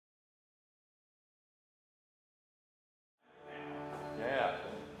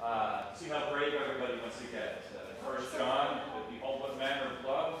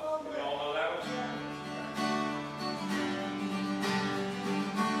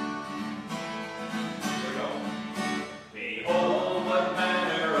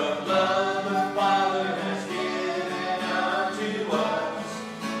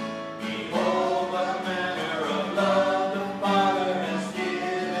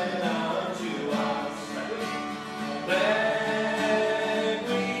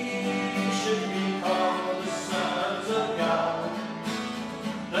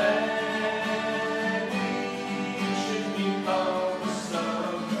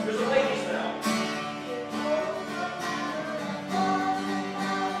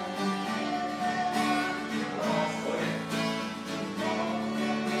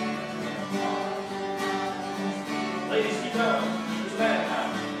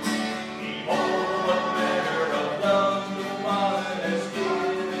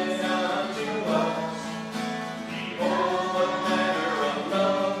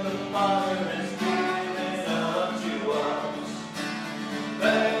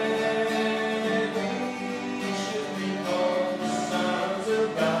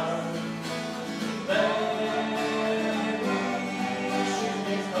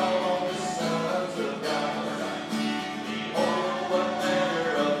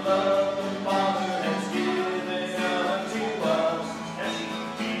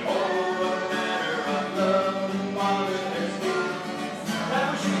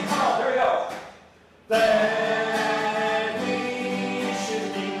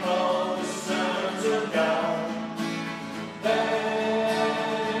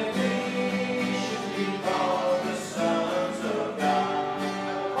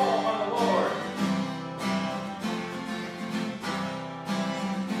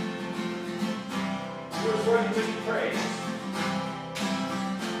who is worthy to be praised.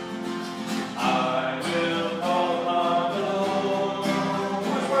 I will call upon the Lord,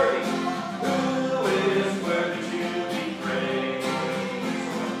 who is worthy to be praised.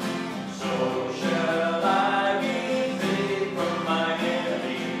 So shall I be saved from my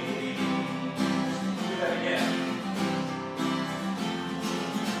enemies. Do that again.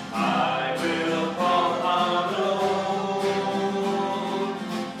 I will call upon the Lord,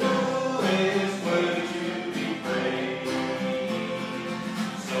 who is worthy to be praised.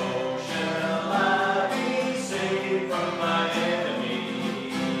 So shall I be saved from my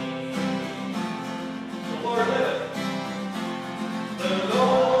enemies. The Lord liveth. The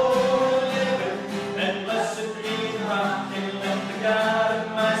Lord liveth, and blessed be the rock, and let the God of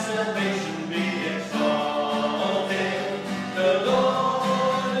my salvation be exalted. The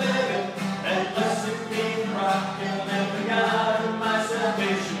Lord liveth, and blessed be the rock, and let the God of my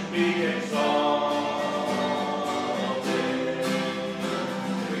salvation be exalted.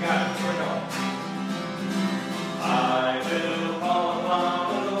 We got it. Here we go. I will call upon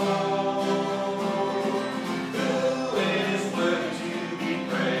the Lord, who is worthy to be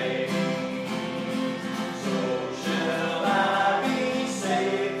praised. So shall I be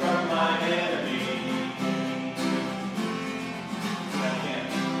saved from my enemies. That again.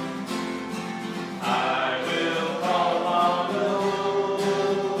 I will call upon the Lord,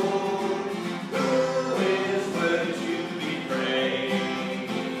 who is worthy to be praised.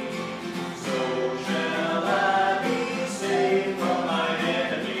 So shall I be saved from my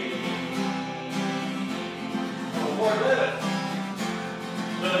enemies. The Lord liveth.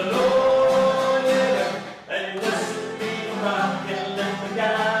 The Lord liveth, and blessed be the rock, and let the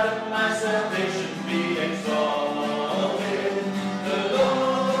God of my salvation be exalted. The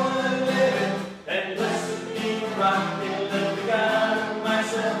Lord liveth, and blessed be the rock, and let the God of my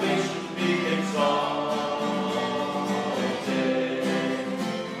salvation be exalted.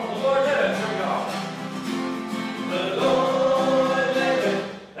 Oh, the Lord liveth. Here we go. The Lord liveth,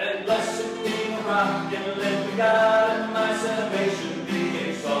 and blessed be the rock, and let the God of my salvation be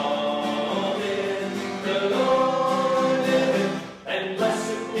exalted. The Lord liveth, and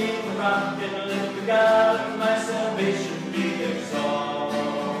blessed be the rock, and let the God of my salvation be exalted.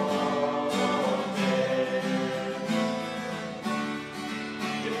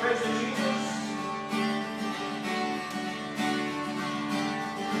 Give praise to Jesus.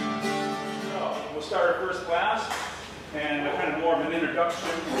 So, we'll start our first class, and kind of more of an introduction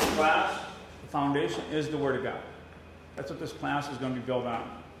to the class. The foundation is the Word of God. That's what this class is going to be built on.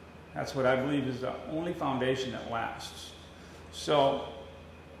 That's what I believe is the only foundation that lasts. So,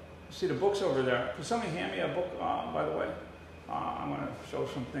 see the books over there. Can somebody hand me a book, by the way? I'm going to show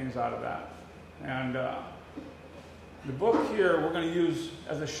some things out of that. And the book here we're going to use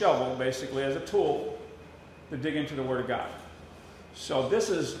as a shovel, basically, as a tool to dig into the Word of God. So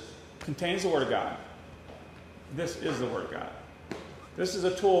this contains the Word of God. This is the Word of God. This is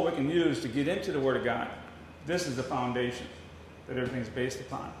a tool we can use to get into the Word of God. This is the foundation that everything's based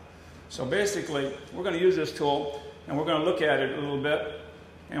upon. So basically, we're going to use this tool, and we're going to look at it a little bit,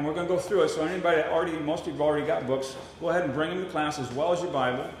 and we're going to go through it. So anybody that most people have already got books, go ahead and bring them to class as well as your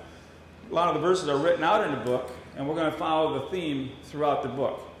Bible. A lot of the verses are written out in the book, and we're going to follow the theme throughout the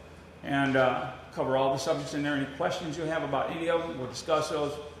book and cover all the subjects in there. Any questions you have about any of them, we'll discuss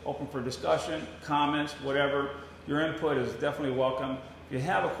those. Open for discussion, comments, whatever. Your input is definitely welcome. If you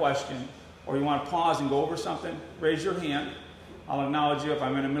have a question or you want to pause and go over something, raise your hand. I'll acknowledge you. If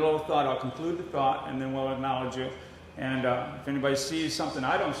I'm in the middle of a thought, I'll conclude the thought, and then we'll acknowledge you. And if anybody sees something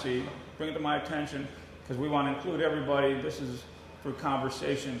I don't see, bring it to my attention, because we want to include everybody. This is for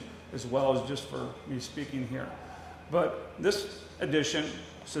conversation as well as just for me speaking here. But this edition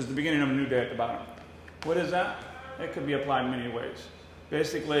says the beginning of a new day at the bottom. What is that? It could be applied many ways.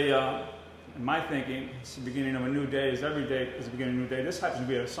 Basically, in my thinking, it's the beginning of a new day. Every day is the beginning of a new day. This happens to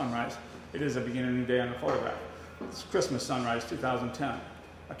be a sunrise. It is the beginning of a new day on the photograph. It's Christmas sunrise, 2010.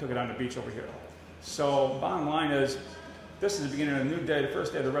 I took it on the beach over here. So bottom line is, this is the beginning of a new day, the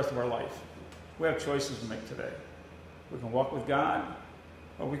first day of the rest of our life. We have choices to make today. We can walk with God,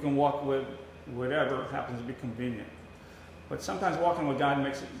 or we can walk with whatever happens to be convenient. But sometimes walking with God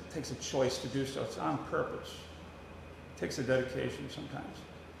takes a choice to do so. It's on purpose. It takes a dedication sometimes.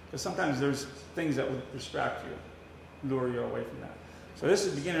 Because sometimes there's things that would distract you, lure you away from that. So this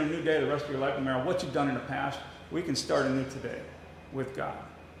is the beginning of a new day, the rest of your life, no matter what you've done in the past. We can start anew today with God.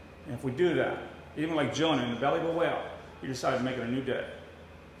 And if we do that, even like Jonah in the belly of a whale, he decided to make it a new day.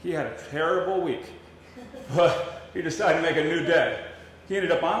 He had a terrible week, but he decided to make a new day. He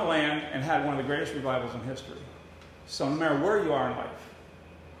ended up on land and had one of the greatest revivals in history. So no matter where you are in life,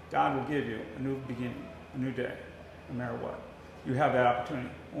 God will give you a new beginning, a new day, no matter what. You have that opportunity,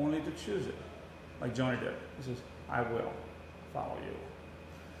 only to choose it, like Jonah did. He says, I will follow you.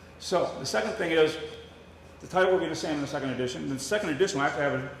 So the second thing is, the title will be the same in the second edition. The second edition will actually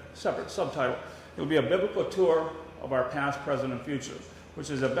have a separate subtitle. It will be a biblical tour of our past, present, and future,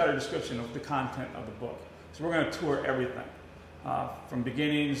 which is a better description of the content of the book. So we're going to tour everything, from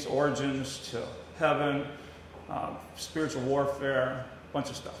beginnings, origins, to heaven, spiritual warfare, a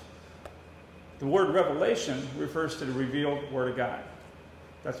bunch of stuff. The word revelation refers to the revealed Word of God.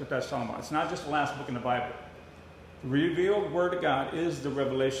 That's what that's talking about. It's not just the last book in the Bible. The revealed Word of God is the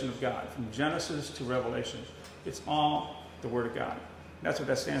revelation of God. From Genesis to Revelation, it's all the Word of God. That's what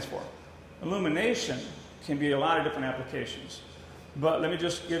that stands for. Illumination can be a lot of different applications. But let me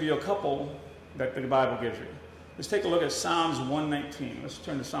just give you a couple that the Bible gives you. Let's take a look at Psalms 119. Let's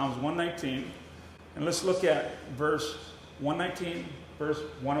turn to Psalms 119. And let's look at verse 119, verse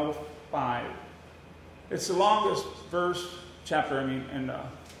 105. It's the longest chapter in the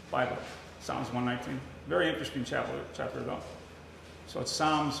Bible, Psalms 119. Very interesting chapter though. So it's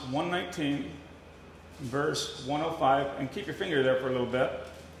Psalms 119, verse 105. And keep your finger there for a little bit.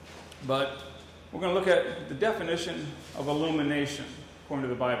 But we're going to look at the definition of illumination according to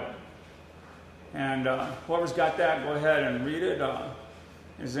the Bible. And whoever's got that, go ahead and read it.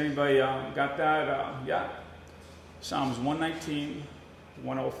 Has anybody got that? Yeah. Psalms 119,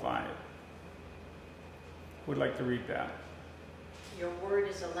 105. Who would like to read that? Your word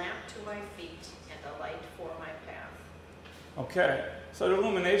is a lamp to my feet and a light for my path. Okay. So the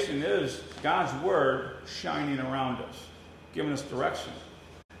illumination is God's word shining around us, giving us direction,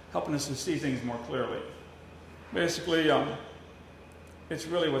 helping us to see things more clearly. Basically, it's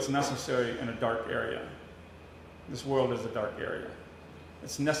really what's necessary in a dark area. This world is a dark area.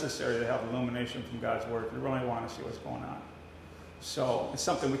 It's necessary to have illumination from God's word if we really want to see what's going on. So it's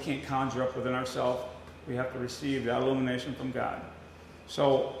something we can't conjure up within ourselves. We have to receive that illumination from God.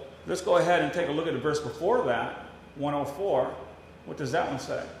 So let's go ahead and take a look at the verse before that, 104. What does that one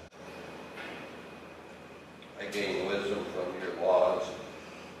say? I gain wisdom from your laws,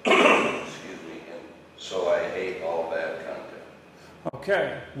 excuse me, and so I hate all bad content.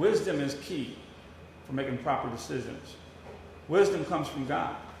 Okay, wisdom is key for making proper decisions. Wisdom comes from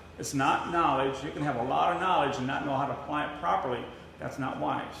God. It's not knowledge. You can have a lot of knowledge and not know how to apply it properly. That's not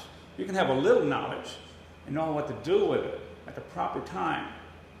wise. You can have a little knowledge and know what to do with it at the proper time.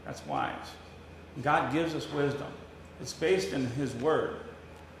 That's wise. God gives us wisdom. It's based in His Word.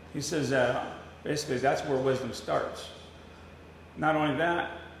 He says that basically that's where wisdom starts. Not only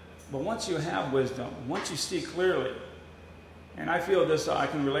that, but once you have wisdom, once you see clearly, and I feel this, I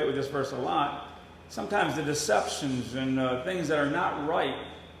can relate with this verse a lot, sometimes the deceptions and things that are not right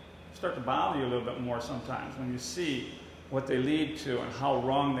start to bother you a little bit more sometimes when you see what they lead to and how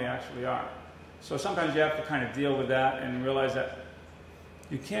wrong they actually are. So sometimes you have to kind of deal with that and realize that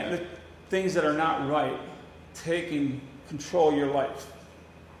you can't let things that are not right take and control your life.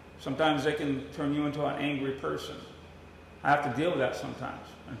 Sometimes they can turn you into an angry person. I have to deal with that sometimes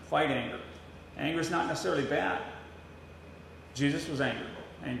and fight anger. Anger is not necessarily bad. Jesus was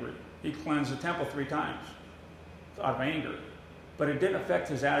angry. He cleansed the temple 3 times out of anger. But it didn't affect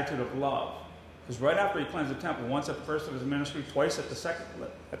his attitude of love. Because right after he cleansed the temple, once at the first of his ministry, twice at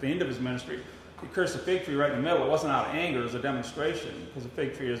the end of his ministry, he cursed the fig tree right in the middle. It wasn't out of anger, it was a demonstration. Because the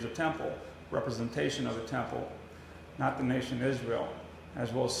fig tree is the temple, representation of the temple, not the nation Israel,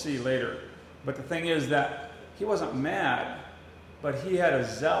 as we'll see later. But the thing is that he wasn't mad, but he had a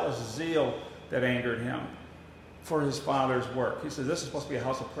zealous zeal that angered him for his Father's work. He says, this is supposed to be a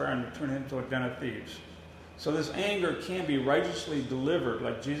house of prayer, and you turn it into a den of thieves. So this anger can be righteously delivered,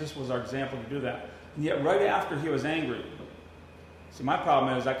 like Jesus was our example to do that. And yet right after he was angry, see, my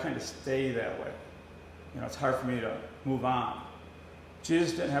problem is I kind of stay that way. You know, it's hard for me to move on.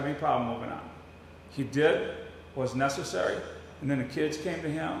 Jesus didn't have any problem moving on. He did what was necessary, and then the kids came to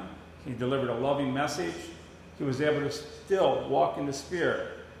him. He delivered a loving message. He was able to still walk in the Spirit,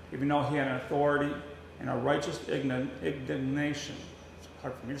 even though he had an authority and a righteous indignation. It's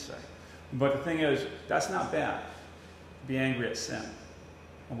hard for me to say. But the thing is, that's not bad. Be angry at sin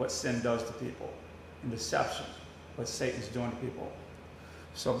and what sin does to people, and deception, what Satan's doing to people.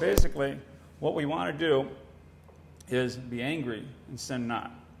 So basically, what we want to do is be angry and sin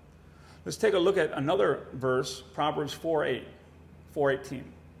not. Let's take a look at another verse, Proverbs 4:18.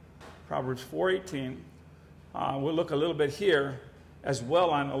 Proverbs 4:18. We'll look a little bit here as well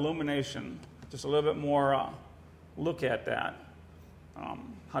on illumination, just a little bit more look at that,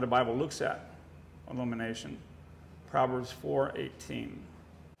 how the Bible looks at illumination. Proverbs 4:18.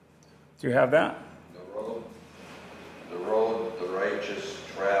 Do you have that? The road the righteous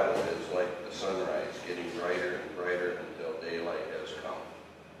travel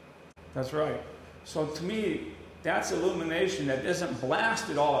That's right. So to me, that's illumination that isn't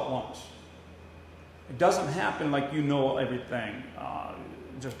blasted all at once. It doesn't happen like you know everything,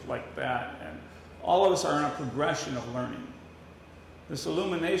 just like that. And all of us are in a progression of learning. This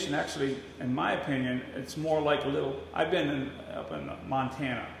illumination actually, in my opinion, it's more like a little, I've been up in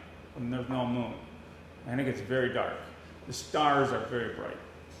Montana when there's no moon. And it gets very dark. The stars are very bright.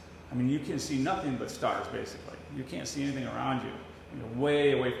 I mean, you can see nothing but stars, basically. You can't see anything around you. You're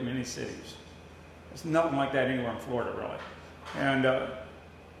way away from any cities. There's nothing like that anywhere in Florida, really. And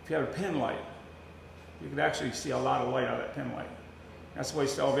if you have a pin light, you could actually see a lot of light out of that pin light. That's the way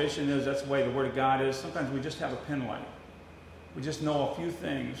salvation is. That's the way the Word of God is. Sometimes we just have a pin light. We just know a few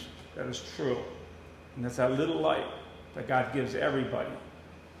things that is true. And that's that little light that God gives everybody.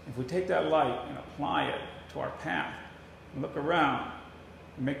 If we take that light and apply it to our path and look around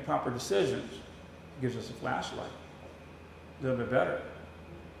and make proper decisions, it gives us a flashlight. A little bit better.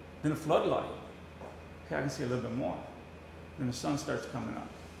 Then a floodlight. Okay, I can see a little bit more. Then the sun starts coming up.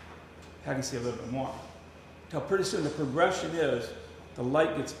 I can see a little bit more. Until pretty soon the progression is the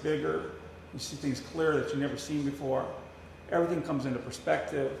light gets bigger. You see things clearer that you've never seen before. Everything comes into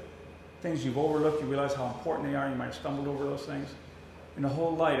perspective. Things you've overlooked, you realize how important they are. You might have stumbled over those things. And the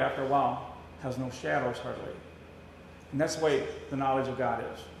whole light, after a while, has no shadows hardly. And that's the way the knowledge of God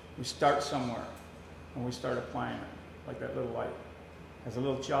is. We start somewhere, and we start applying it, like that little light. As a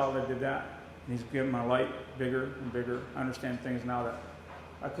little child, I did that, and he's getting my light bigger and bigger. I understand things now that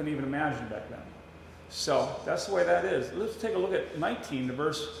I couldn't even imagine back then. So that's the way that is. Let's take a look at 19, the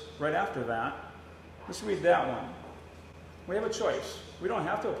verse right after that. Let's read that one. We have a choice. We don't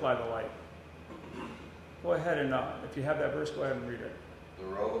have to apply the light. Go ahead and, if you have that verse, go ahead and read it. The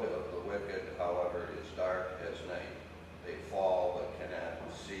road of the wicked, however, is dark as night. They fall but cannot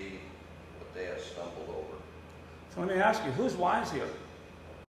see what they have stumbled over. So let me ask you, who's wise here?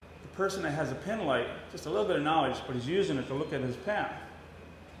 The person that has a pin light, just a little bit of knowledge, but he's using it to look at his path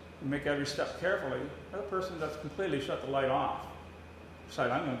and make every step carefully. Or the person that's completely shut the light off.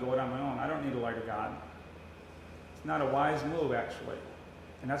 Decide, I'm going to go it on my own. I don't need the light of God. It's not a wise move, actually.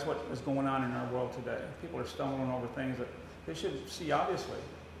 And that's what is going on in our world today. People are stumbling over things that they should see obviously,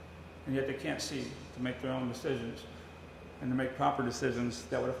 and yet they can't see to make their own decisions and to make proper decisions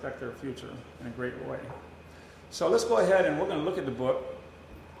that would affect their future in a great way. So let's go ahead and we're going to look at the book.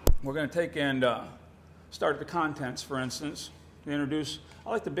 We're going to take and start at the contents, for instance. To introduce,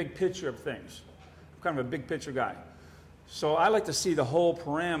 I like the big picture of things. I'm kind of a big picture guy. So I like to see the whole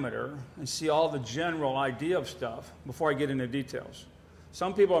parameter and see all the general idea of stuff before I get into details.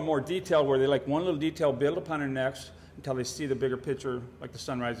 Some people are more detailed where they like one little detail build upon the next until they see the bigger picture, like the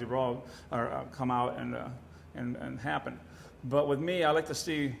sunrise, the road, or come out and happen. But with me, I like to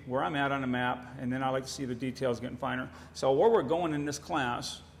see where I'm at on the map, and then I like to see the details getting finer. So where we're going in this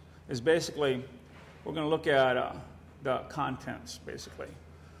class is basically, we're going to look at the contents, basically.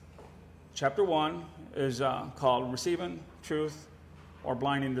 Chapter 1 is called Receiving Truth or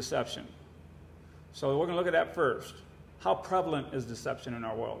Blinding Deception. So we're going to look at that first. How prevalent is deception in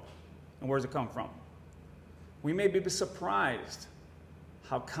our world? And where does it come from? We may be surprised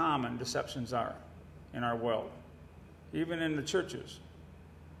how common deceptions are in our world, even in the churches,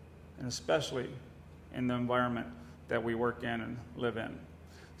 and especially in the environment that we work in and live in.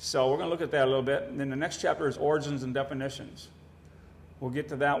 So we're going to look at that a little bit. And then the next chapter is Origins and Definitions. We'll get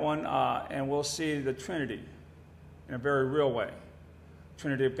to that one, and we'll see the Trinity in a very real way.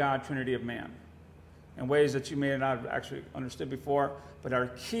 Trinity of God, Trinity of man. In ways that you may not have actually understood before, but are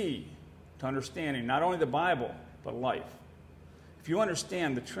key to understanding not only the Bible, but life. If you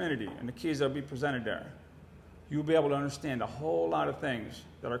understand the Trinity and the keys that will be presented there, you'll be able to understand a whole lot of things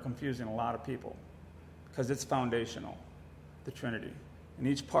that are confusing a lot of people, because it's foundational, the Trinity, and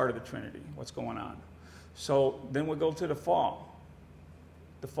each part of the Trinity, what's going on. So then we'll go to the fall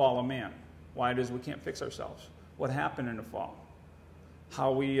of man, why it is we can't fix ourselves, what happened in the fall,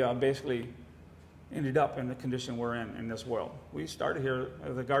 how we basically ended up in the condition we're in this world. We started here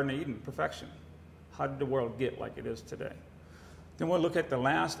at the Garden of Eden, perfection. How did the world get like it is today? Then we'll look at the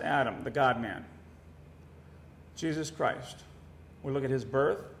last Adam, the God-man, Jesus Christ. We'll look at his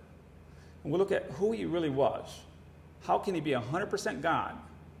birth, and we'll look at who he really was. How can he be 100% God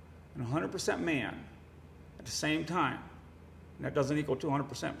and 100% man at the same time? And that doesn't equal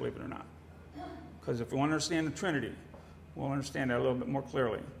 200%, believe it or not. Because if we want to understand the Trinity, we'll understand that a little bit more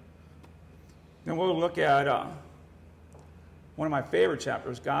clearly. Then we'll look at one of my favorite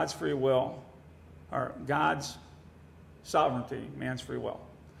chapters, God's free will, or God's sovereignty, man's free will.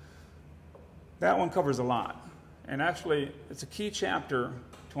 That one covers a lot. And actually, it's a key chapter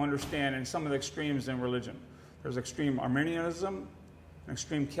to understand in some of the extremes in religion. There's extreme Arminianism and and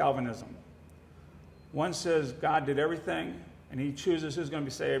extreme Calvinism. One says God did everything, and he chooses who's going to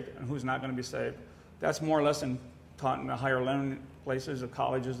be saved and who's not going to be saved. That's more or less taught in the higher learning places of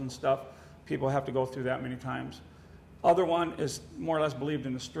colleges and stuff. People have to go through that many times. Other one is more or less believed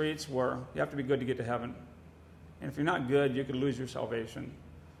in the streets, where you have to be good to get to heaven. And if you're not good, you could lose your salvation.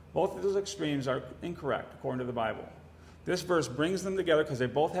 Both of those extremes are incorrect according to the Bible. This verse brings them together because they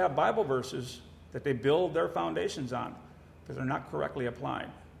both have Bible verses that they build their foundations on, because they're not correctly applied.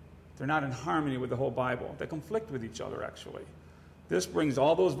 They're not in harmony with the whole Bible. They conflict with each other, actually. This brings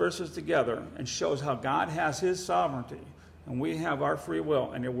all those verses together and shows how God has his sovereignty and we have our free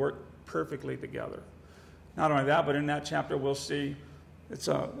will, and they work perfectly together. Not only that, but in that chapter we'll see it's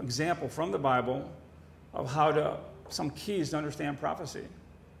an example from the Bible of how some keys to understand prophecy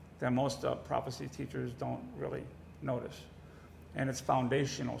that most prophecy teachers don't really notice. And it's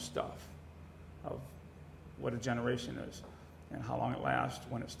foundational stuff of what a generation is and how long it lasts,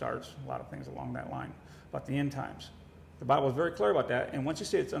 when it starts, a lot of things along that line. But the end times. The Bible is very clear about that, and once you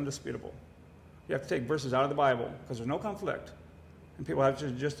see it, it's undisputable. You have to take verses out of the Bible because there's no conflict. And people have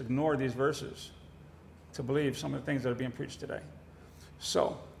to just ignore these verses to believe some of the things that are being preached today.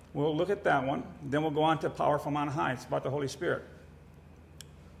 So we'll look at that one. Then we'll go on to power from on high. It's about the Holy Spirit.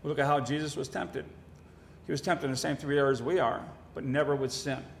 We'll look at how Jesus was tempted. He was tempted in the same 3 areas we are, but never with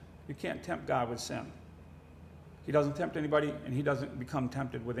sin. You can't tempt God with sin. He doesn't tempt anybody, and he doesn't become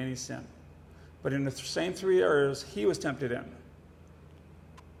tempted with any sin. But in the same 3 areas he was tempted in,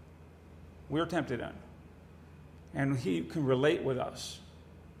 we're tempted in. And he can relate with us.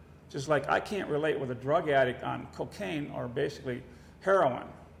 Just like I can't relate with a drug addict on cocaine or basically heroin,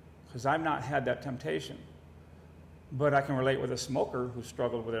 because I've not had that temptation. But I can relate with a smoker who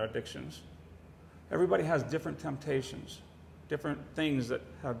struggled with their addictions. Everybody has different temptations, different things that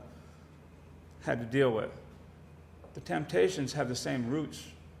have had to deal with. The temptations have the same roots,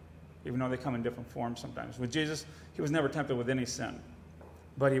 even though they come in different forms sometimes. With Jesus, he was never tempted with any sin,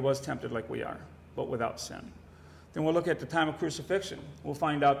 but he was tempted like we are, but without sin. Then we'll look at the time of crucifixion. We'll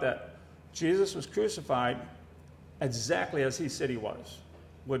find out that Jesus was crucified exactly as he said he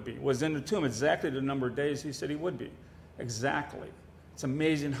would be. Was in the tomb exactly the number of days he said he would be. Exactly. It's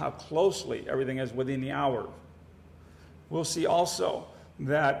amazing how closely everything is within the hour. We'll see also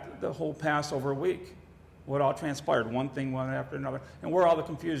that the whole Passover week, what all transpired, one thing one after another, and where all the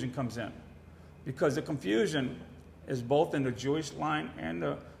confusion comes in. Because the confusion is both in the Jewish line and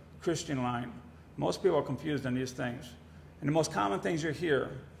the Christian line. Most people are confused on these things. And the most common things you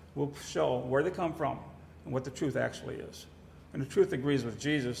hear will show where they come from and what the truth actually is. And the truth agrees with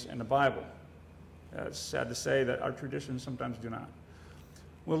Jesus and the Bible. It's sad to say that our traditions sometimes do not.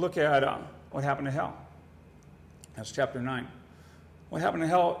 We'll look at what happened to hell. That's chapter 9. What happened to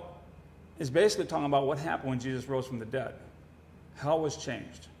hell is basically talking about what happened when Jesus rose from the dead. Hell was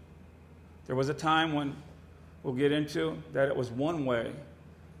changed. There was a time when we'll get into that it was one way,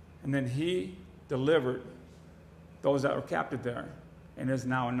 and then he delivered those that were captive there, and is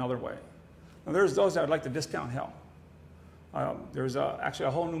now another way. Now there's those that would like to discount hell. There's actually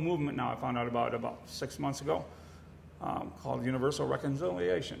a whole new movement now I found out about 6 months ago called Universal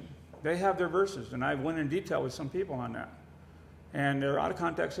Reconciliation. They have their verses, and I went in detail with some people on that. And they're out of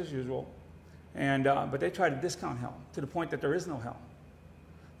context as usual. And, but they try to discount hell to the point that there is no hell.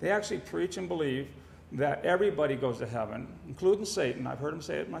 They actually preach and believe that everybody goes to heaven, including Satan. I've heard them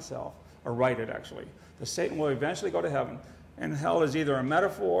say it myself, or write it actually. That Satan will eventually go to heaven, and hell is either a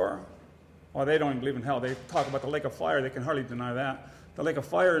metaphor, or they don't even believe in hell. They talk about the lake of fire. They can hardly deny that. The lake of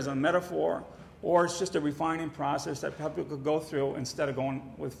fire is a metaphor, or it's just a refining process that people could go through instead of going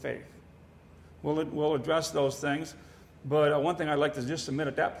with faith. We'll address those things. But one thing I'd like to just submit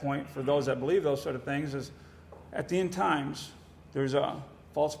at that point for those that believe those sort of things is at the end times, there's a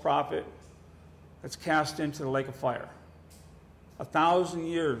false prophet that's cast into the lake of fire. 1,000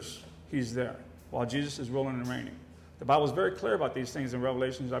 years he's there while Jesus is ruling and reigning. The Bible is very clear about these things in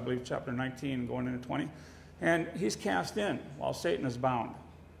Revelations, I believe, chapter 19 going into 20. And he's cast in while Satan is bound.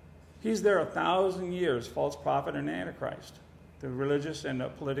 He's there 1,000 years, false prophet and Antichrist, the religious and the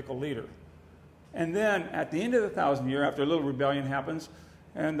political leader. And then at the end of the 1,000 year, after a little rebellion happens,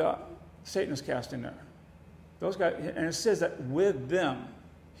 and Satan is cast in there. Those guys, and it says that with them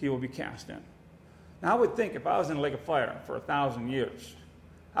he will be cast in. Now I would think if I was in the lake of fire for 1,000 years,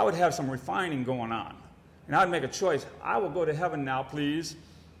 I would have some refining going on. And I would make a choice. I will go to heaven now, please,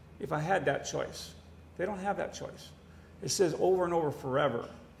 if I had that choice. They don't have that choice. It says over and over forever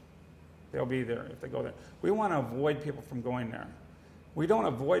they'll be there if they go there. We want to avoid people from going there. We don't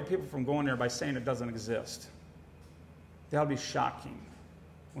avoid people from going there by saying it doesn't exist. That'll be shocking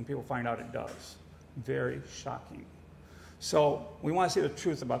when people find out it does. Very shocking. So we want to see the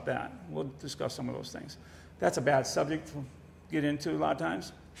truth about that. We'll discuss some of those things. That's a bad subject to get into a lot of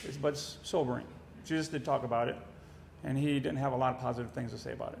times, but it's sobering. Jesus did talk about it, and he didn't have a lot of positive things to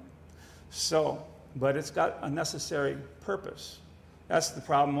say about it. So, but it's got a necessary purpose. That's the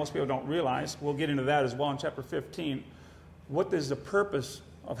problem most people don't realize. We'll get into that as well in chapter 15. What is the purpose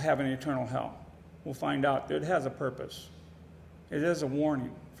of having eternal hell? We'll find out that it has a purpose. It is a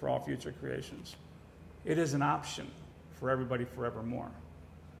warning for all future creations. It is an option for everybody forevermore.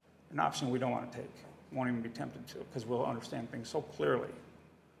 An option we don't want to take, won't even be tempted to, because we'll understand things so clearly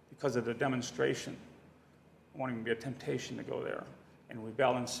because of the demonstration. It won't even be a temptation to go there and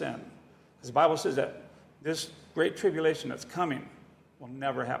rebel in sin. Because the Bible says that this great tribulation that's coming will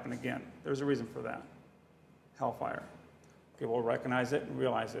never happen again. There's a reason for that. Hellfire. People will recognize it and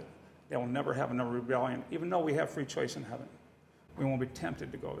realize it. They will never have another rebellion, even though we have free choice in heaven. We won't be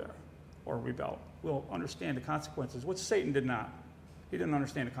tempted to go there or rebel. We'll understand the consequences, which Satan did not. He didn't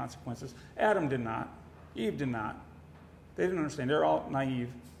understand the consequences. Adam did not. Eve did not. They didn't understand. They're all naive.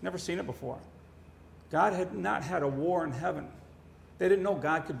 Never seen it before. God had not had a war in heaven. They didn't know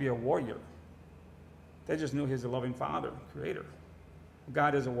God could be a warrior. They just knew he's a loving father, creator.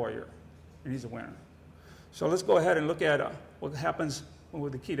 God is a warrior, and he's a winner. So let's go ahead and look at what happens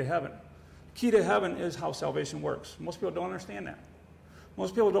with the key to heaven. The key to heaven is how salvation works. Most people don't understand that.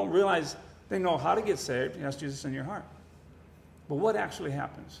 Most people don't realize they know how to get saved. You ask Jesus in your heart. But what actually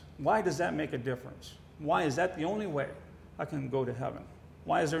happens? Why does that make a difference? Why is that the only way I can go to heaven?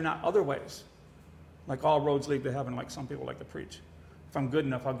 Why is there not other ways? Like all roads lead to heaven, like some people like to preach. If I'm good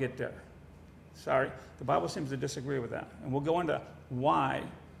enough, I'll get there. Sorry, the Bible seems to disagree with that. And we'll go into why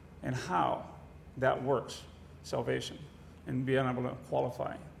and how that works, salvation, and being able to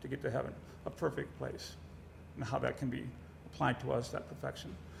qualify to get to heaven, a perfect place, and how that can be applied to us, that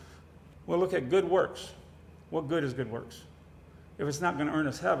perfection. We'll look at good works. What good is good works? If it's not going to earn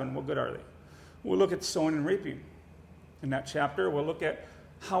us heaven, what good are they? We'll look at sowing and reaping. In that chapter, we'll look at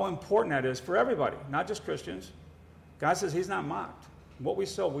how important that is for everybody, not just Christians. God says he's not mocked. What we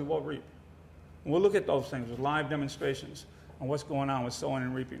sow, we will reap. And we'll look at those things with live demonstrations on what's going on with sowing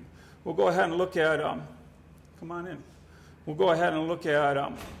and reaping. We'll go ahead and look at, come on in. We'll go ahead and look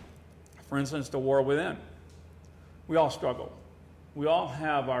at, for instance, the war within. We all struggle. We all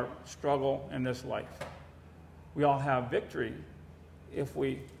have our struggle in this life. We all have victory if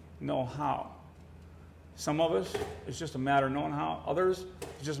we know how. Some of us, it's just a matter of knowing how. Others,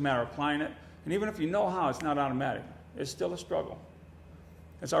 it's just a matter of applying it. And even if you know how, it's not automatic. It's still a struggle.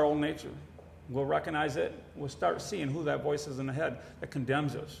 It's our old nature. We'll recognize it. We'll start seeing who that voice is in the head that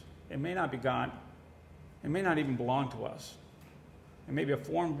condemns us. It may not be God. It may not even belong to us. It may be a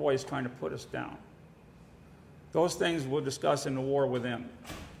foreign voice trying to put us down. Those things we'll discuss in the war within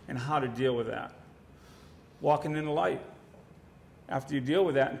and how to deal with that. Walking in the light. After you deal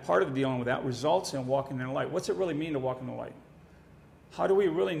with that, and part of dealing with that results in walking in the light. What's it really mean to walk in the light? How do we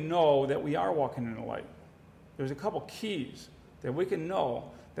really know that we are walking in the light? There's a couple keys that we can know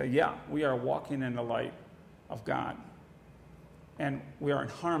that, yeah, we are walking in the light of God. And we are in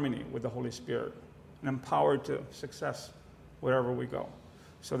harmony with the Holy Spirit and empowered to success wherever we go.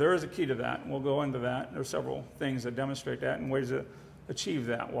 So there is a key to that. We'll go into that. There are several things that demonstrate that and ways to achieve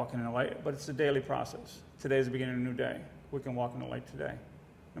that, walking in the light. But it's a daily process. Today is the beginning of a new day. We can walk in the light today,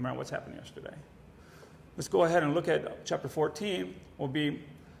 no matter what's happened yesterday. Let's go ahead and look at chapter 14. Will be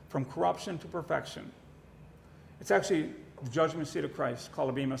from corruption to perfection. It's actually the judgment seat of Christ, called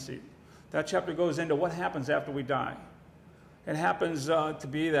a bema seat. That chapter goes into what happens after we die. It happens to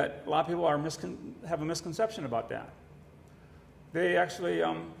be that a lot of people have a misconception about that. They actually,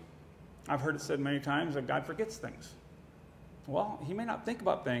 I've heard it said many times that God forgets things. Well, he may not think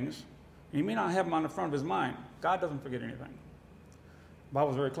about things. He may not have them on the front of his mind. God doesn't forget anything. The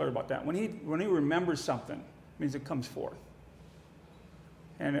Bible's very clear about that. When he remembers something, it means it comes forth.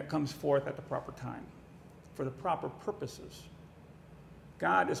 And it comes forth at the proper time, for the proper purposes.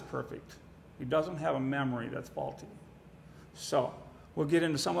 God is perfect. He doesn't have a memory that's faulty. So we'll get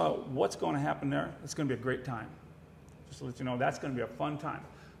into some of what's going to happen there. It's going to be a great time. Just to let you know, that's going to be a fun time.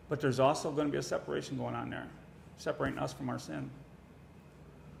 But there's also going to be a separation going on there, separating us from our sin.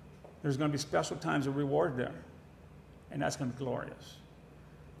 There's going to be special times of reward there, and that's going to be glorious.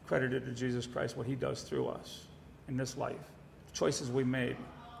 Credited to Jesus Christ, what he does through us in this life, the choices we made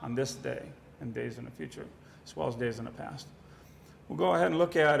on this day and days in the future, as well as days in the past. We'll go ahead and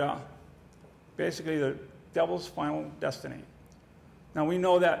look at basically the devil's final destiny. Now we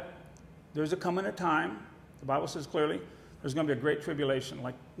know that there's a coming a time, the Bible says clearly, there's going to be a great tribulation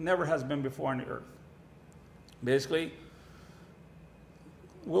like never has been before on the earth. Basically,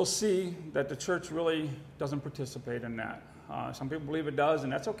 we'll see that the church really doesn't participate in that. Some people believe it does,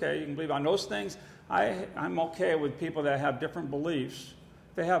 and that's okay. You can believe on those things. I'm okay with people that have different beliefs.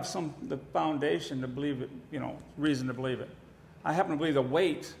 They have the foundation to believe it, reason to believe it. I happen to believe the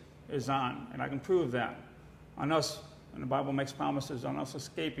weight is on, and I can prove that, on us, and the Bible makes promises on us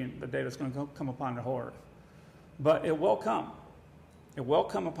escaping the day that's going to come upon the whole earth. But it will come. It will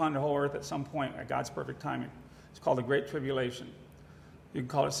come upon the whole earth at some point at God's perfect timing. It's called the Great Tribulation. You can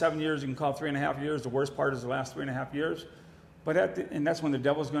call it 7 years, you can call it 3.5 years. The worst part is the last 3.5 years. But and that's when the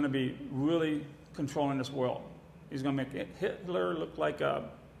devil's going to be really controlling this world. He's going to make Hitler look like a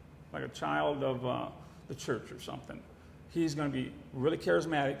child of the church or something. He's going to be really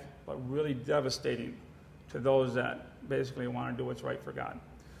charismatic, but really devastating to those that basically want to do what's right for God.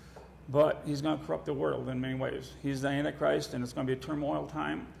 But he's going to corrupt the world in many ways. He's the Antichrist, and it's going to be a turmoil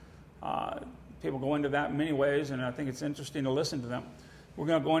time. People go into that in many ways, and I think it's interesting to listen to them. We're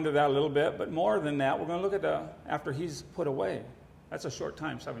going to go into that a little bit, but more than that, we're going to look at after he's put away. That's a short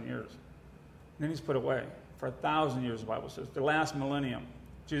time, 7 years. And then he's put away for 1,000 years, the Bible says. The last millennium.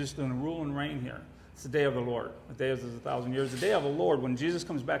 Jesus is going to rule and reign here. It's the day of the Lord. The day is 1,000 years. The day of the Lord, when Jesus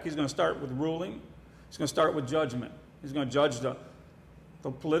comes back, he's going to start with ruling. He's going to start with judgment. He's going to judge the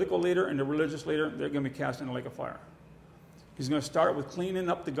political leader and the religious leader. They're going to be cast in a lake of fire. He's going to start with cleaning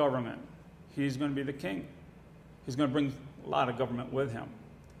up the government. He's going to be the king. He's going to bring a lot of government with him,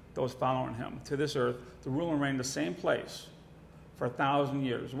 those following him, to this earth to rule and reign in the same place for 1,000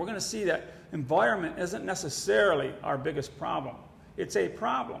 years. We're going to see that environment isn't necessarily our biggest problem. It's a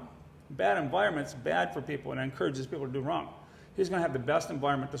problem. Bad environment's bad for people, and it encourages people to do wrong. He's going to have the best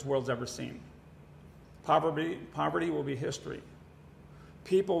environment this world's ever seen. Poverty will be history.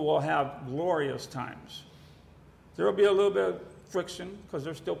 People will have glorious times. There will be a little bit of friction because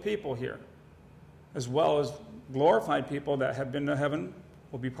there's still people here, as well as glorified people that have been to heaven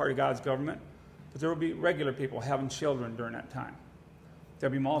will be part of God's government. But there will be regular people having children during that time. They'll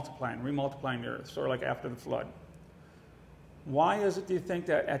be multiplying, remultiplying the earth, sort of like after the flood. Why is it, do you think,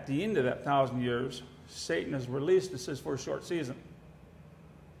 that at the end of that 1,000 years, Satan is released, it says, for a short season?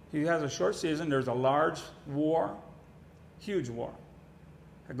 He has a short season. There's a large war, huge war,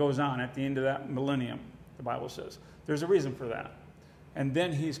 that goes on at the end of that millennium, the Bible says. There's a reason for that. And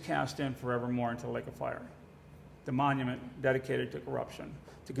then he's cast in forevermore into the lake of fire, the monument dedicated to corruption,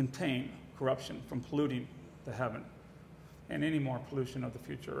 to contain corruption from polluting the heaven and any more pollution of the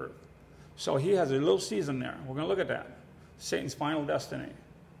future earth. So he has a little season there. We're going to look at that. Satan's final destiny.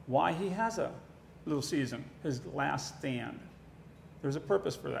 Why he has a little season, his last stand. There's a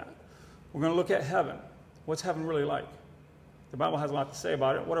purpose for that. We're going to look at heaven. What's heaven really like? The Bible has a lot to say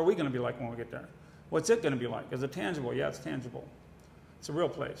about it. What are we going to be like when we get there? What's it going to be like? Is it tangible? Yeah, it's tangible. It's a real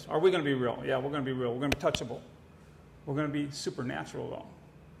place. Are we going to be real? Yeah, we're going to be real. We're going to be touchable. We're going to be supernatural, though.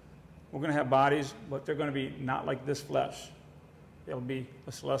 We're going to have bodies, but they're going to be not like this flesh. It'll be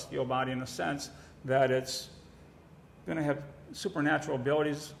a celestial body in the sense that it's going to have supernatural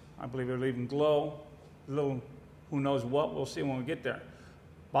abilities. I believe it'll even glow. A little, who knows what, we'll see when we get there.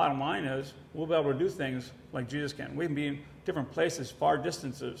 Bottom line is, we'll be able to do things like Jesus can. We can be in different places, far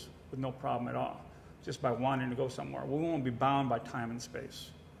distances, with no problem at all, just by wanting to go somewhere. We won't be bound by time and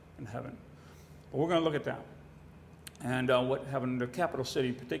space in heaven. But we're going to look at that. And what heaven, the capital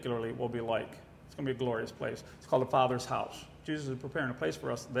city particularly, will be like. It's going to be a glorious place. It's called the Father's house. Jesus is preparing a place for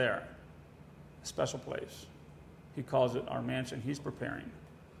us there, a special place. He calls it our mansion. He's preparing.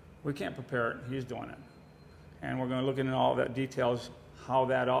 We can't prepare it. He's doing it. And we're going to look into all of that details, how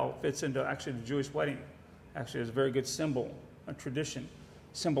that all fits into actually the Jewish wedding. Actually, it's a very good symbol, a tradition,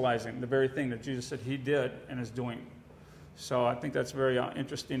 symbolizing the very thing that Jesus said he did and is doing. So I think that's very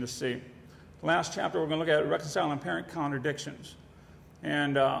interesting to see. The last chapter, we're going to look at reconciling apparent contradictions.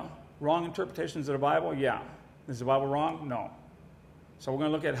 And wrong interpretations of the Bible, yeah. Is the Bible wrong? No. So we're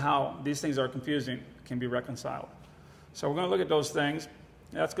going to look at how these things are confusing, can be reconciled. So we're going to look at those things.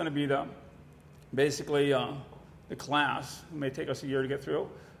 That's going to be basically the class. It may take us a year to get through.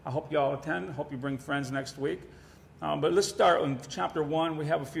 I hope you all attend. I hope you bring friends next week. But let's start in chapter 1. We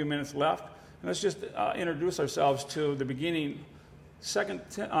have a few minutes left. And let's just introduce ourselves to the beginning.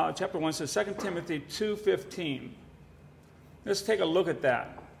 Chapter 1 says 2 Timothy 2:15. Let's take a look at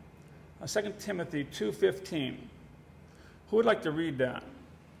that. 2 Timothy 2:15. Who would like to read that?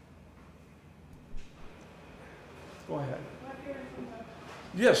 Go ahead.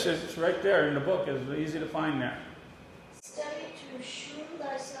 Yes, it's right there in the book. It's easy to find there. Study to shew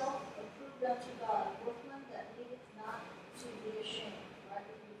thyself approved unto God, workman that needeth not to be ashamed,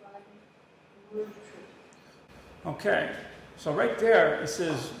 rightly dividing the word of truth. Okay, so right there it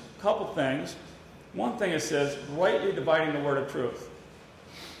says a couple things. One thing it says, rightly dividing the word of truth.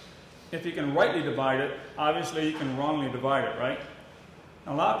 if you can rightly divide it, obviously you can wrongly divide it, right?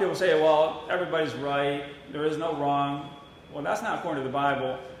 Now, a lot of people say, well, everybody's right, there is no wrong. Well, that's not according to the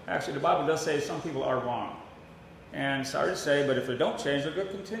Bible. Actually, the Bible does say some people are wrong. And sorry to say, but if they don't change, they're going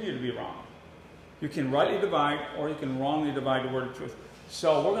to continue to be wrong. You can rightly divide, or you can wrongly divide the word of truth.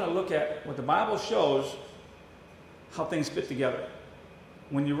 So we're going to look at what the Bible shows, how things fit together.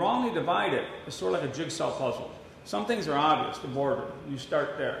 When you wrongly divide it, it's sort of like a jigsaw puzzle. Some things are obvious, the border. You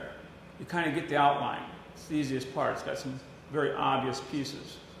start there. You kind of get the outline. It's the easiest part. It's got some very obvious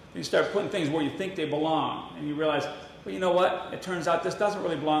pieces. You start putting things where you think they belong, and you realize, well, you know what? It turns out this doesn't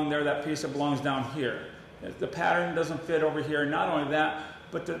really belong there. That piece, it belongs down here. The pattern doesn't fit over here. Not only that,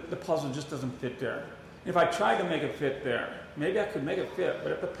 but the puzzle just doesn't fit there. If I tried to make it fit there, maybe I could make it fit,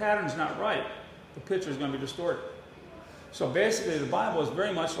 but if the pattern's not right, the picture is going to be distorted. So basically, the Bible is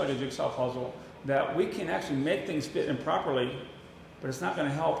very much like a jigsaw puzzle, that we can actually make things fit in properly, but it's not going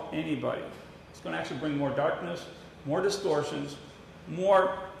to help anybody. It's going to actually bring more darkness, more distortions,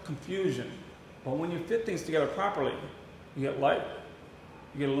 more confusion. But when you fit things together properly, you get light,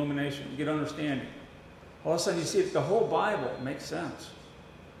 you get illumination, you get understanding. All of a sudden you see that the whole Bible makes sense.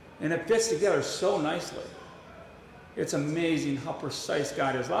 And it fits together so nicely. It's amazing how precise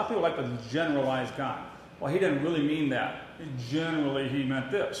God is. A lot of people like to generalize God. Well, he didn't really mean that. Generally, he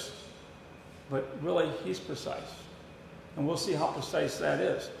meant this. But really, he's precise. And we'll see how precise that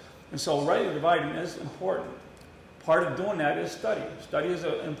is. And so rightly dividing is important. Part of doing that is study. Study is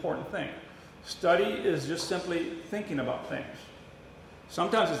an important thing. Study is just simply thinking about things.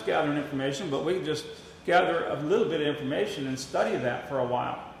 Sometimes it's gathering information, but we can just gather a little bit of information and study that for a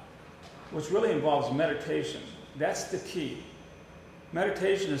while, which really involves meditation. That's the key.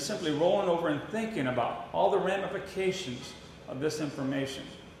 Meditation is simply rolling over and thinking about all the ramifications of this information.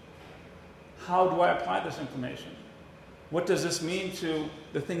 How do I apply this information? What does this mean to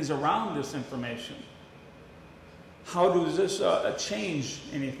the things around this information? How does this change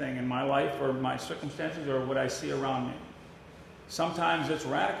anything in my life or my circumstances or what I see around me? Sometimes it's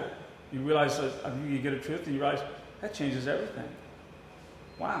radical. You realize that you get a truth and you realize that changes everything.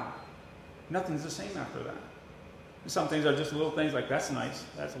 Wow. Nothing's the same after that. And some things are just little things like, that's nice.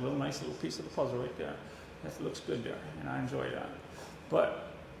 That's a little nice little piece of the puzzle right there. That looks good there, and I enjoy that. But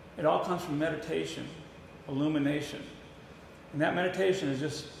it all comes from meditation, illumination. And that meditation is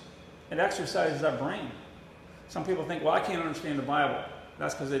just, it exercises our brain. Some people think, well, I can't understand the Bible.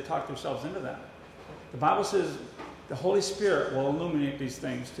 That's because they talk themselves into that. The Bible says the Holy Spirit will illuminate these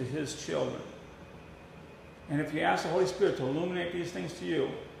things to his children. And if you ask the Holy Spirit to illuminate these things to you,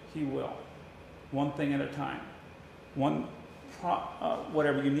 he will. One thing at a time.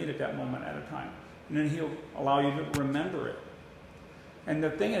 Whatever you need at that moment at a time. And then he'll allow you to remember it. And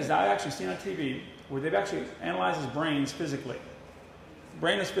the thing is, I've actually seen on TV where they've actually analyzed his brains physically. The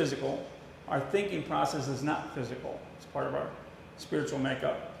brain is physical. Our thinking process is not physical. It's part of our spiritual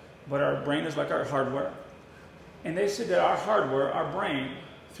makeup. But our brain is like our hardware. And they said that our hardware, our brain,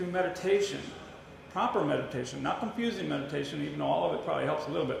 through meditation, proper meditation, not confusing meditation, even though all of it probably helps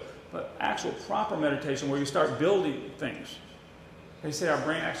a little bit, but actual proper meditation where you start building things. They say our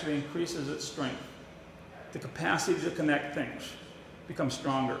brain actually increases its strength. The capacity to connect things becomes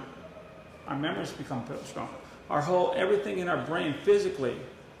stronger. Our memories become stronger. Everything in our brain physically,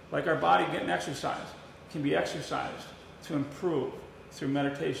 like our body getting exercise, can be exercised to improve through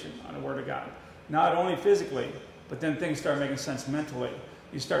meditation on the Word of God. Not only physically, but then things start making sense mentally.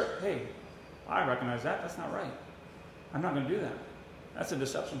 You start, hey, I recognize that. That's not right. I'm not going to do that. That's a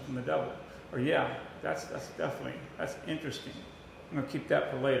deception from the devil. Or yeah, that's interesting. I'm going to keep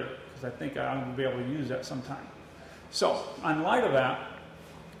that for later because I think I'm going to be able to use that sometime. So, in light of that,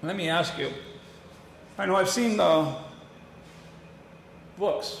 let me ask you, I know I've seen the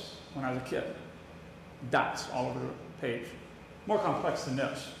books when I was a kid. Dots all over the page. More complex than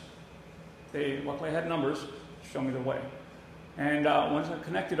this. They luckily had numbers to show me the way. And once I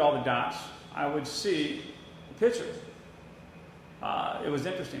connected all the dots, I would see a picture. It was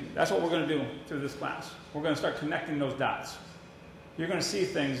interesting. That's what we're going to do through this class. We're going to start connecting those dots. You're going to see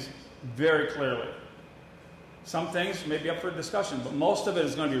things very clearly. Some things may be up for discussion, but most of it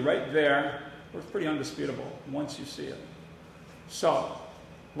is going to be right there. It's pretty undisputable once you see it. So,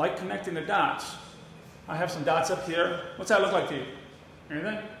 like connecting the dots, I have some dots up here. What's that look like to you?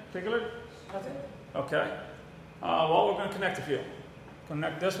 Anything particular? Nothing. Okay. Well, we're going to connect a few.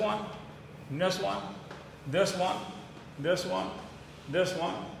 Connect this one, this one, this one, this one, this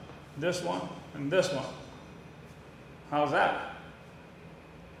one, this one, and this one. How's that?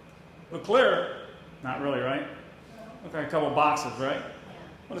 Look clear? Not really, right? Look like a couple boxes, right?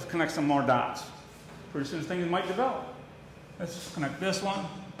 Well, let's connect some more dots. Pretty soon things might develop. Let's just connect this one,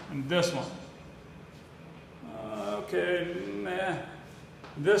 and this one. Okay, nah.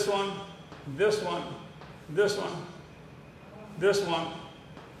 This one, this one, this one, this one,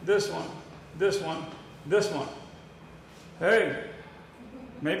 this one, this one, this one. Hey,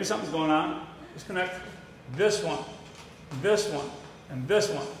 maybe something's going on. Let's connect this one, and this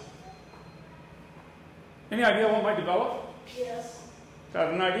one. Any idea what might develop? Yes.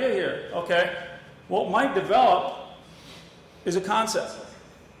 Got an idea here. Okay. What might develop is a concept,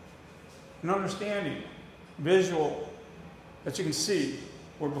 an understanding, visual, that you can see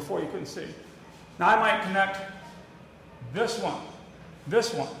where before you couldn't see. Now I might connect this one,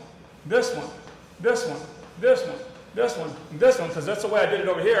 this one, this one, this one, this one, this one, and this one, because that's the way I did it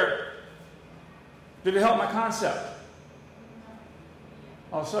over here. Did it help my concept?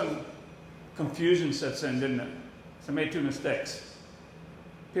 All of a sudden, confusion sets in, didn't it? So I made 2 mistakes.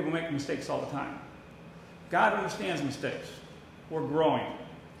 People make mistakes all the time. God understands mistakes. We're growing.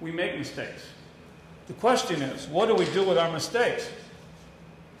 We make mistakes. The question is, what do we do with our mistakes?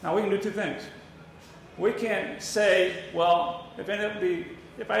 Now, we can do 2 things. We can't say, well, if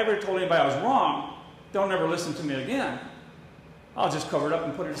I ever told anybody I was wrong, don't ever listen to me again. I'll just cover it up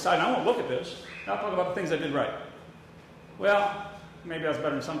and put it aside, and I won't look at this. I'll talk about the things I did right. Well, maybe I was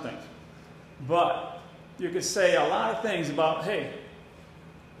better in some things. But you could say a lot of things about, hey,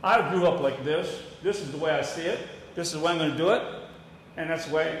 I grew up like this. This is the way I see it. This is the way I'm going to do it. And that's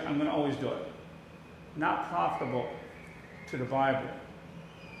the way I'm going to always do it. Not profitable to the Bible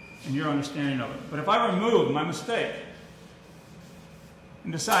and your understanding of it. But if I remove my mistake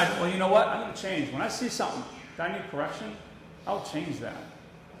and decide, well, you know what? I'm going to change. When I see something that I need correction, I'll change that.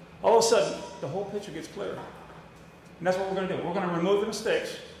 All of a sudden, the whole picture gets clearer. And that's what we're going to do. We're going to remove the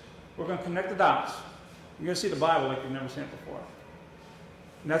mistakes. We're going to connect the dots. You're going to see the Bible like you've never seen it before.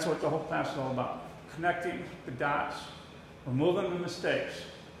 And that's what the whole class is all about. Connecting the dots, removing the mistakes,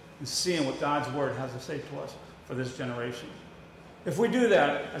 and seeing what God's Word has to say to us for this generation. If we do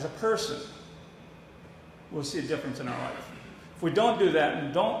that as a person, we'll see a difference in our life. If we don't do that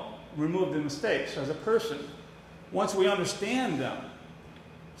and don't remove the mistakes as a person, once we understand them,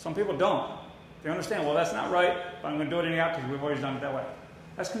 some people don't. They understand, well, that's not right, but I'm going to do it anyhow because we've always done it that way.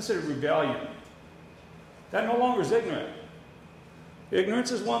 That's considered rebellion. That no longer is ignorant.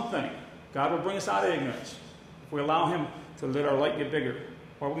 Ignorance is one thing. God will bring us out of ignorance if we allow Him to let our light get bigger.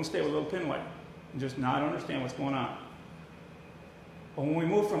 Or we can stay with a little pinlight and just not understand what's going on. But when we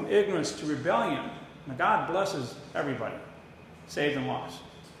move from ignorance to rebellion, now God blesses everybody, saved and lost.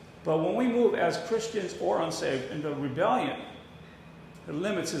 But when we move as Christians or unsaved into rebellion, it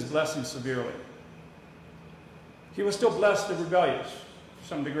limits His blessings severely. He will still bless the rebellious to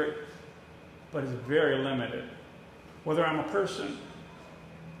some degree, but it's very limited. Whether I'm a person,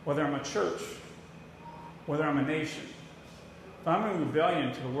 whether I'm a church, whether I'm a nation, if I'm in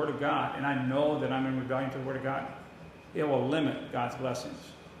rebellion to the Word of God, and I know that I'm in rebellion to the Word of God, it will limit God's blessings.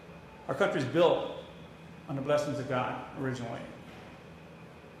 Our country's built on the blessings of God originally.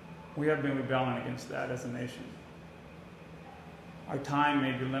 We have been rebelling against that as a nation. Our time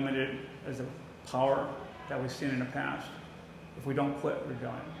may be limited as a power that we've seen in the past if we don't quit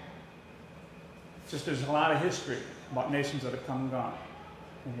rebellion. Just there's a lot of history about nations that have come and gone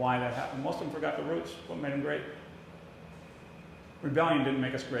and why that happened. Most of them forgot the roots, what made them great. Rebellion didn't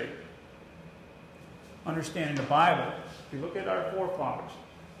make us great. Understanding the Bible, if you look at our forefathers,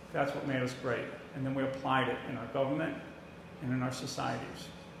 that's what made us great. And then we applied it in our government and in our societies.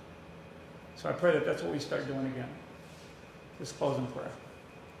 So I pray that that's what we start doing again. Just close in prayer.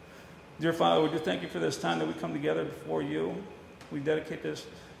 Dear Father, we do thank you for this time that we come together before you. We dedicate this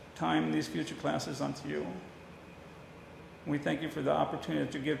time, these future classes unto you. We thank you for the opportunity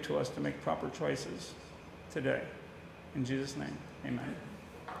that you give to us to make proper choices today. In Jesus' name, amen.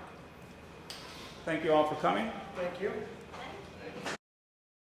 Thank you all for coming. Thank you.